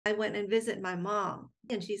I went and visited my mom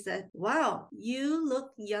and she said, wow, you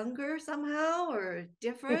look younger somehow or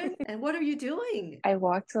different. And what are you doing? I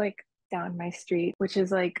walked like down my street, which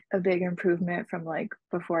is like a big improvement from like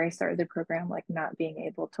before I started the program, like not being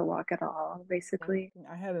able to walk at all, basically.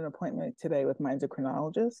 I had an appointment today with my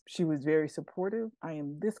endocrinologist. She was very supportive. I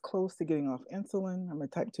am this close to getting off insulin. I'm a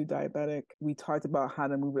type 2 diabetic. We talked about how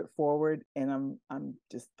to move it forward, and I'm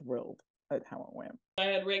just thrilled at how it went. I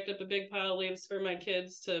had raked up a big pile of leaves for my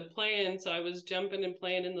kids to play in, so I was jumping and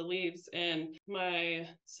playing in the leaves. And my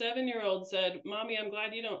 7-year-old said, Mommy, I'm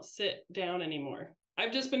glad you don't sit down anymore.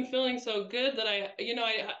 I've just been feeling so good that I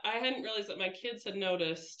hadn't realized that my kids had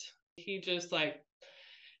noticed. He just like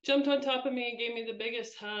jumped on top of me and gave me the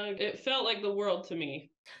biggest hug. It felt like the world to me.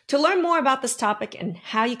 To learn more about this topic and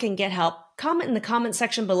how you can get help, comment in the comment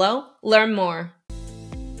section below. Learn more.